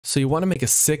So you want to make a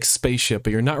sick spaceship,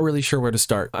 but you're not really sure where to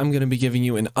start. I'm going to be giving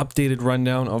you an updated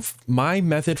rundown of my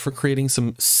method for creating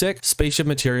some sick spaceship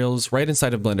materials right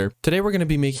inside of Blender. Today we're going to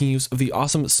be making use of the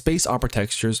awesome space opera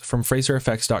textures from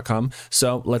FraserFX.com.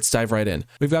 So let's dive right in.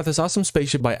 We've got this awesome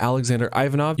spaceship by Alexander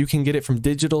Ivanov. You can get it from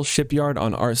Digital Shipyard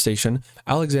on ArtStation.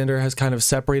 Alexander has kind of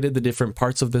separated the different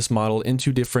parts of this model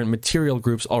into different material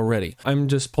groups already. I'm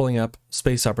just pulling up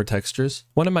space opera textures.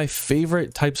 One of my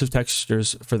favorite types of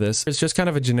textures for this is just kind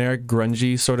of a generic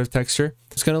grungy sort of texture.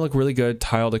 It's going to look really good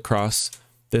tiled across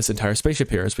this entire spaceship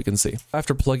here, as we can see.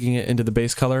 After plugging it into the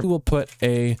base color, we'll put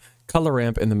a color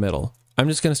ramp in the middle. I'm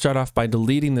just going to start off by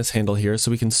deleting this handle here, so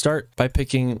we can start by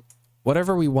picking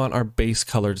whatever we want our base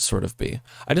color to sort of be.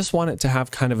 I just want it to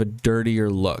have kind of a dirtier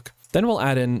look. Then we'll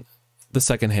add in the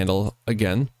second handle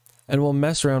again, and we'll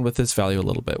mess around with this value a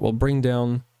little bit. We'll bring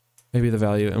down maybe the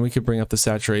value, and we could bring up the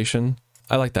saturation.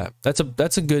 I like that.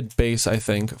 That's a good base, I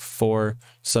think, for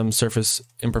some surface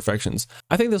imperfections.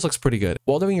 I think this looks pretty good.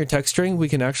 While doing your texturing, we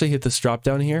can actually hit this drop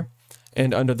down here,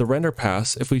 and under the render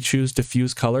pass, if we choose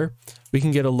diffuse color, we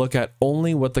can get a look at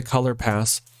only what the color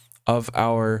pass of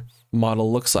our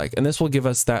model looks like, and this will give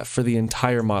us that for the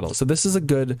entire model. So this is a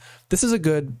good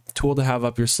tool to have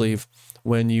up your sleeve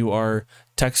when you are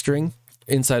texturing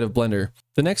inside of Blender.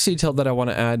 The next detail that I want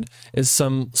to add is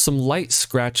some light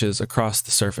scratches across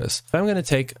the surface. I'm going to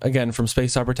take, again, from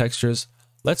Space Opera Textures,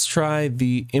 let's try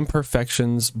the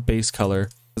Imperfections base color.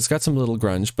 It's got some little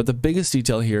grunge, but the biggest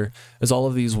detail here is all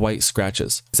of these white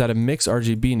scratches. Is that a Mix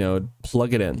RGB node,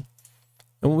 plug it in.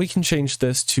 And we can change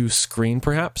this to Screen,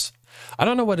 perhaps. I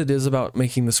don't know what it is about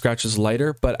making the scratches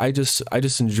lighter, but I just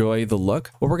enjoy the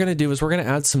look. What we're going to do is we're going to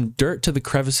add some dirt to the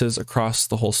crevices across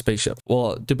the whole spaceship.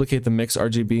 We'll duplicate the Mix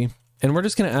RGB, and we're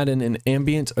just going to add in an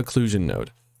ambient occlusion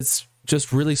node. It's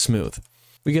just really smooth.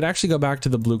 We could actually go back to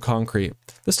the blue concrete.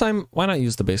 This time, why not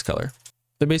use the base color?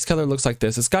 The base color looks like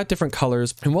this. It's got different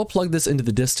colors, and we'll plug this into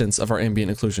the distance of our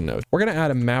ambient occlusion node. We're going to add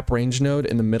a map range node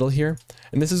in the middle here,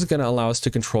 and this is going to allow us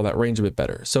to control that range a bit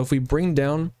better. So if we bring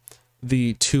down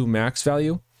the 2 max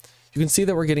value, you can see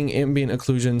that we're getting ambient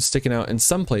occlusion sticking out in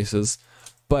some places,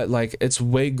 but like it's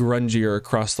way grungier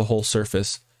across the whole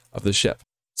surface of the ship.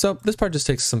 So this part just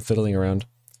takes some fiddling around.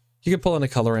 You can pull in a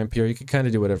color ramp here. You can kind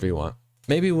of do whatever you want.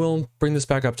 Maybe we'll bring this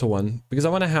back up to 1 because I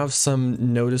want to have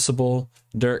some noticeable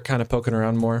dirt kind of poking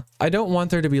around more. I don't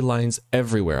want there to be lines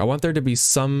everywhere. I want there to be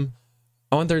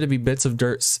bits of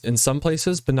dirt in some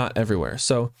places, but not everywhere.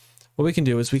 So what we can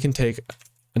do is we can take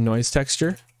a noise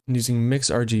texture, and using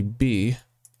Mix RGB,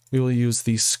 we will use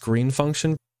the Screen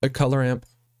function, a color ramp,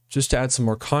 just to add some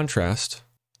more contrast.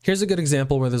 Here's a good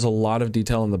example where there's a lot of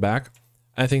detail in the back.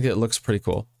 I think that it looks pretty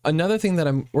cool. Another thing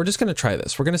that we're just going to try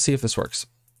this. We're going to see if this works.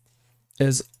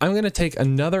 Is I'm going to take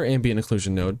another ambient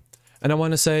occlusion node, and I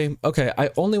want to say, okay,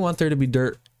 I only want there to be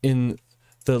dirt in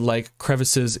the like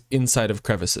crevices inside of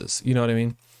crevices. You know what I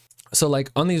mean? So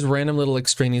like on these random little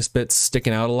extraneous bits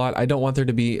sticking out a lot, I don't want there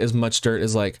to be as much dirt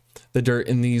as like the dirt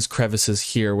in these crevices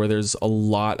here where there's a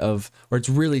lot of, where it's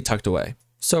really tucked away.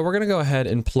 So we're going to go ahead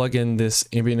and plug in this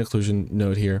ambient occlusion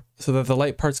node here so that the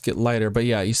light parts get lighter. But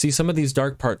yeah, you see some of these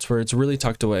dark parts where it's really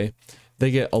tucked away, they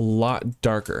get a lot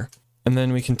darker. And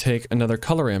then we can take another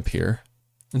color ramp here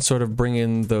and sort of bring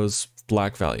in those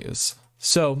black values.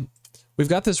 So we've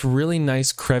got this really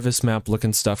nice crevice map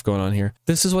looking stuff going on here.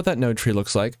 This is what that node tree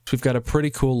looks like. We've got a pretty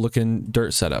cool looking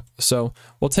dirt setup. So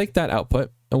we'll take that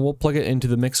output and we'll plug it into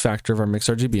the mix factor of our Mix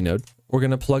RGB node. We're going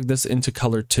to plug this into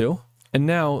color 2. And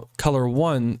now color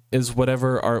 1 is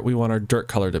whatever we want our dirt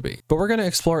color to be. But we're going to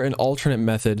explore an alternate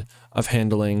method of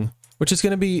handling, which is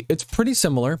going to be, it's pretty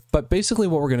similar, but basically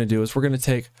what we're going to do is we're going to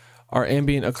take our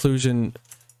ambient occlusion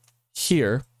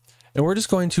here, and we're just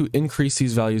going to increase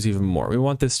these values even more. We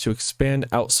want this to expand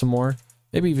out some more,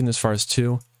 maybe even as far as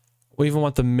 2. We even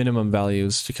want the minimum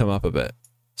values to come up a bit.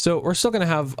 So we're still going to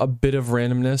have a bit of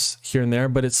randomness here and there,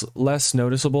 but it's less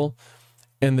noticeable,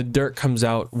 and the dirt comes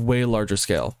out way larger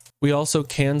scale. We also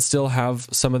can still have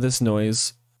some of this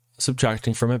noise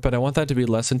subtracting from it, but I want that to be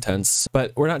less intense,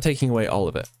 but we're not taking away all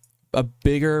of it. A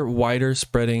bigger, wider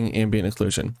spreading ambient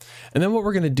occlusion. And then what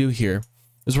we're going to do here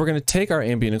is we're going to take our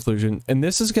ambient occlusion, and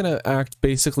this is going to act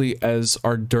basically as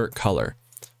our dirt color.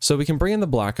 So we can bring in the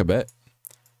black a bit.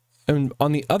 And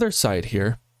on the other side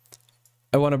here,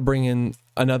 I want to bring in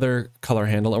another color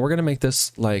handle, and we're going to make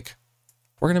this like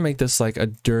a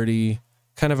dirty,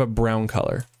 kind of a brown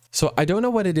color. So I don't know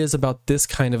what it is about this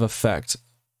kind of effect,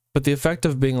 but the effect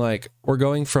of being like, we're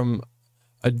going from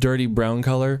a dirty brown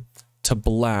color to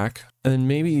black, and then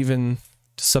maybe even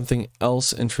to something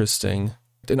else interesting.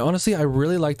 And honestly, I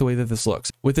really like the way that this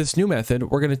looks. With this new method,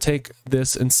 we're going to take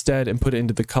this instead and put it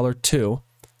into the color 2,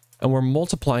 and we're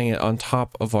multiplying it on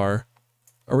top of our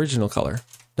original color.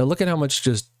 Now look at how much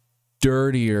just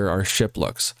dirtier our ship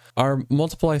looks. Our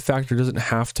multiply factor doesn't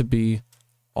have to be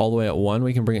all the way at 1.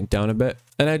 We can bring it down a bit.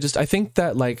 And I think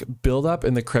that like buildup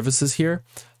in the crevices here,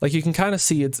 like you can kind of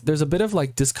see there's a bit of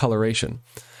like discoloration.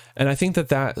 And I think that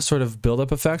that sort of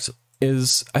buildup effect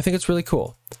I think it's really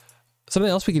cool. Something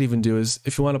else we could even do is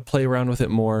if you want to play around with it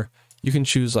more, you can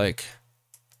choose like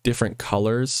different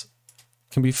colors.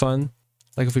 Can be fun.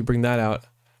 Like if we bring that out,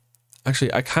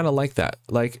 actually, I kind of like that.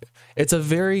 Like it's a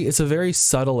very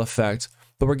subtle effect,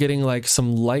 but we're getting like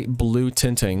some light blue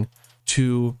tinting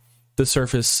to the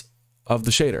surface of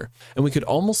the shader. And we could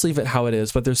almost leave it how it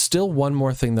is, but there's still one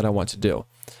more thing that I want to do.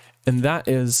 And that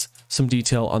is some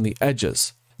detail on the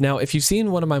edges. Now, if you've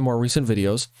seen one of my more recent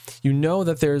videos, you know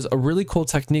that there's a really cool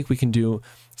technique we can do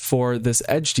for this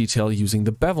edge detail using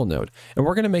the bevel node. And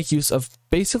we're going to make use of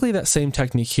basically that same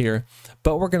technique here,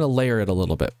 but we're going to layer it a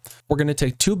little bit. We're going to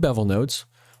take 2 bevel nodes,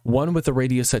 one with the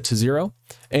radius set to 0,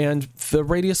 and the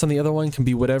radius on the other one can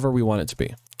be whatever we want it to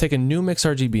be. Take a new mix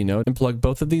RGB node and plug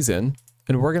both of these in,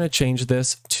 and we're going to change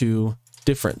this to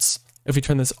difference. If we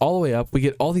turn this all the way up, we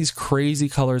get all these crazy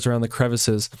colors around the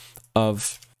crevices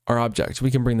of our object.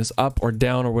 We can bring this up or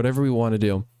down or whatever we want to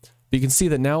do. But you can see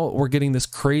that now we're getting this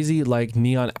crazy like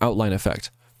neon outline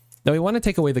effect. Now we want to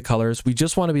take away the colors. We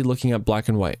just want to be looking at black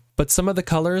and white. But some of the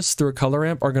colors through a color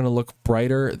ramp are going to look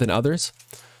brighter than others.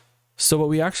 So what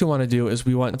we actually want to do is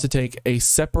we want to take a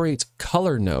separate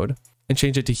color node and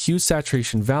change it to hue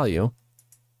saturation value.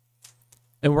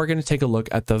 And we're going to take a look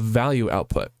at the value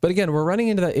output. But again, we're running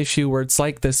into that issue where it's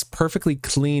like this perfectly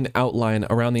clean outline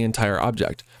around the entire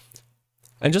object.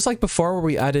 And just like before where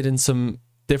we added in some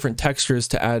different textures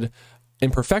to add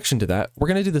imperfection to that, we're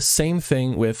going to do the same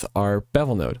thing with our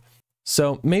bevel node.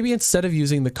 So maybe instead of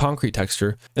using the concrete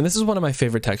texture, and this is one of my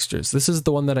favorite textures, this is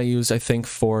the one that I used, I think,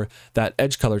 for that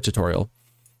edge color tutorial.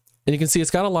 And you can see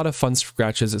it's got a lot of fun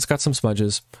scratches, it's got some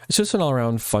smudges, it's just an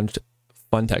all-around fun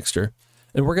texture.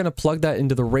 And we're going to plug that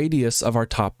into the radius of our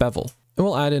top bevel. And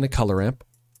we'll add in a color ramp.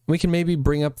 We can maybe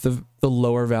bring up the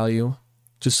lower value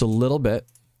just a little bit.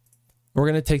 We're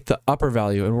going to take the upper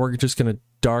value and we're just going to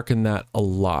darken that a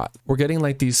lot. We're getting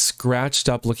like these scratched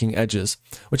up looking edges,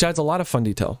 which adds a lot of fun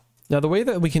detail. Now the way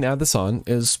that we can add this on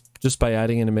is just by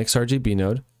adding in a mix RGB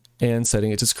node and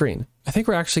setting it to screen. I think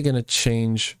we're actually going to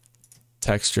change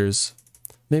textures.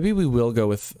 Maybe we will go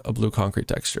with a blue concrete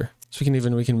texture. So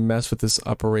we can mess with this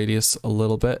upper radius a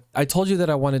little bit. I told you that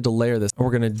I wanted to layer this.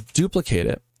 We're going to duplicate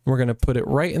it. We're going to put it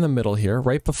right in the middle here,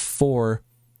 right before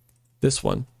this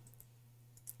one.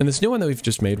 And this new one that we've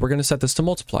just made, we're going to set this to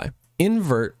multiply.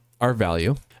 Invert our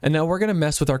value. And now we're going to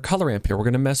mess with our color ramp here. We're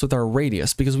going to mess with our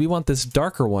radius because we want this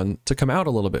darker one to come out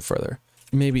a little bit further.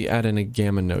 Maybe add in a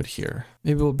gamma node here.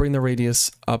 Maybe we'll bring the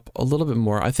radius up a little bit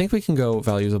more. I think we can go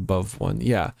values above 1.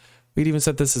 Yeah, we'd even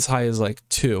set this as high as like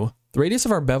 2. The radius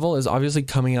of our bevel is obviously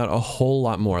coming out a whole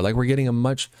lot more. Like we're getting a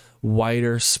much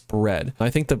wider spread. I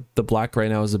think the black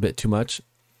right now is a bit too much.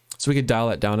 So we could dial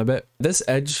that down a bit. This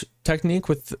edge technique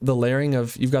with the layering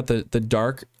of, you've got the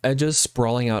dark edges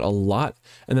sprawling out a lot,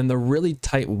 and then the really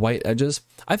tight white edges,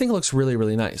 I think it looks really,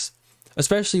 really nice.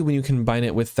 Especially when you combine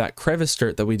it with that crevice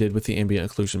dirt that we did with the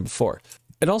ambient occlusion before.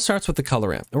 It all starts with the color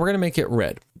ramp, and we're going to make it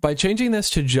red. By changing this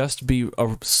to just be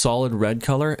a solid red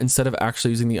color instead of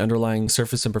actually using the underlying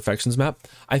surface imperfections map,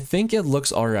 I think it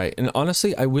looks all right. And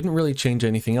honestly, I wouldn't really change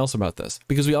anything else about this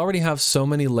because we already have so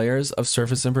many layers of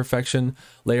surface imperfection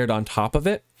layered on top of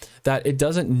it that it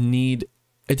doesn't need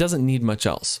much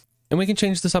else. And we can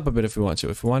change this up a bit if we want to.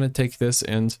 If we want to take this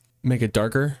and make it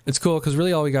darker, it's cool because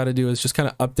really all we got to do is just kind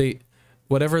of update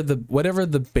whatever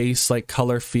the base like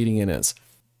color feeding in is.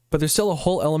 But there's still a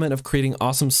whole element of creating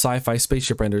awesome sci-fi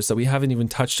spaceship renders that we haven't even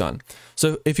touched on.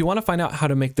 So if you want to find out how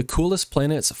to make the coolest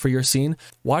planets for your scene,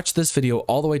 watch this video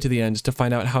all the way to the end to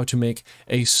find out how to make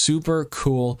a super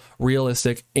cool,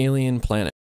 realistic alien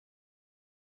planet.